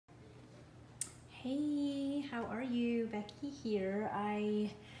Hey, how are you? Becky here. I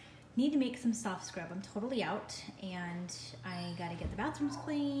need to make some soft scrub. I'm totally out and I gotta get the bathrooms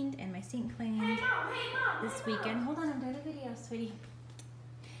cleaned and my sink cleaned this weekend. Hold on, I'm doing a video, sweetie.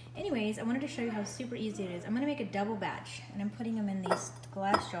 Anyways, I wanted to show you how super easy it is. I'm gonna make a double batch and I'm putting them in these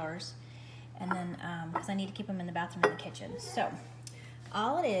glass jars, and then because I need to keep them in the bathroom and the kitchen. So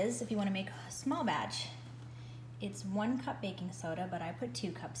all it is, if you want to make a small batch, it's 1 cup baking soda, but I put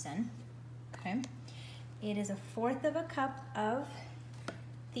 2 cups in. Okay, it is 1/4 of a cup of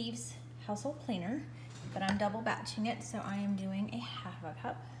Thieves household cleaner, but I'm double batching it, so I am doing 1/2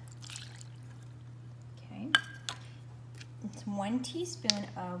 cup. Okay, it's 1 teaspoon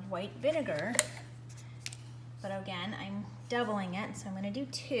of white vinegar, but again, I'm doubling it, so I'm gonna do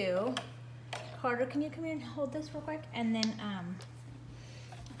 2. Carter, can you come here and hold this real quick? And then, I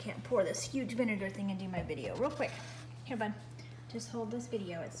can't pour this huge vinegar thing and do my video real quick. Here, bud. Just hold this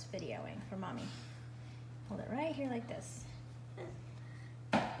video. It's videoing for mommy. Hold it right here like this.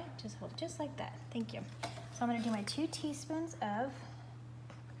 Okay, just hold it just like that. Thank you. So I'm going to do my 2 teaspoons of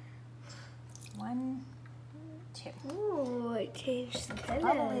 1, 2. Ooh, it tastes good.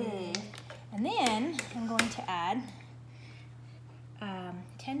 Lovely. And then I'm going to add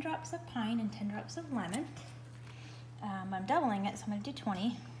 10 drops of pine and 10 drops of lemon. I'm doubling it, so I'm going to do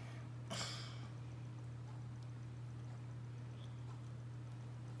 20.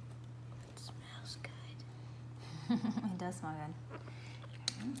 It does smell good.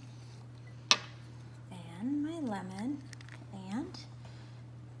 Okay. And my lemon, and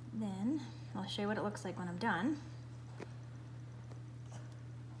then I'll show you what it looks like when I'm done.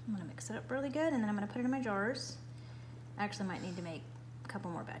 I'm gonna mix it up really good, and then I'm gonna put it in my jars. I actually might need to make a couple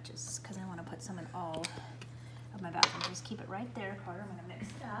more batches because I want to put some in all of my batches. Just keep it right there, Carter. I'm gonna mix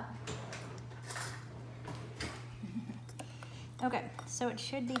it up. Okay, so it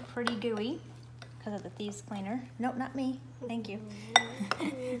should be pretty gooey because of the Thieves cleaner. Nope, not me. Thank you.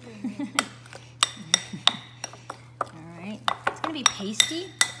 All right, it's gonna be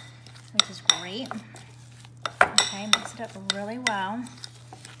pasty, which is great. Okay, mix it up really well.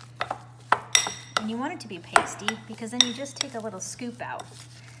 And you want it to be pasty because then you just take a little scoop out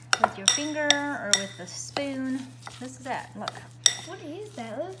with your finger or with the spoon. This is it, look. What is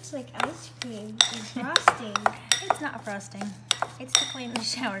that? It looks like ice cream and frosting. It's not frosting. It's to clean the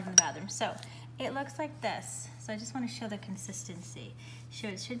showers and the bathroom. So it looks like this. So I just want to show the consistency. So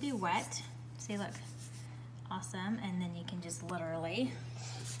it should be wet. See, look, awesome. And then you can just literally,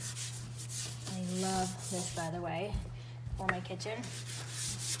 I love this, by the way, for my kitchen.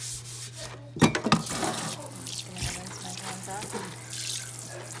 I'm just gonna rinse my hands off and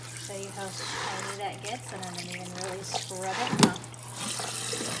show you how shiny that gets, and then you can really scrub it up.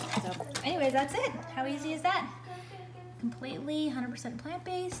 So anyways, that's it. How easy is that? Completely 100%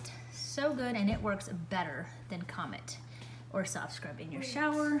 plant-based, so good, and it works better than Comet or soft scrub in your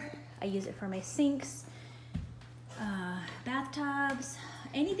shower. I use it for my sinks, bathtubs,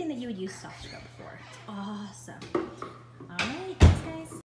 anything that you would use soft scrub for. It's awesome. All right, thanks guys.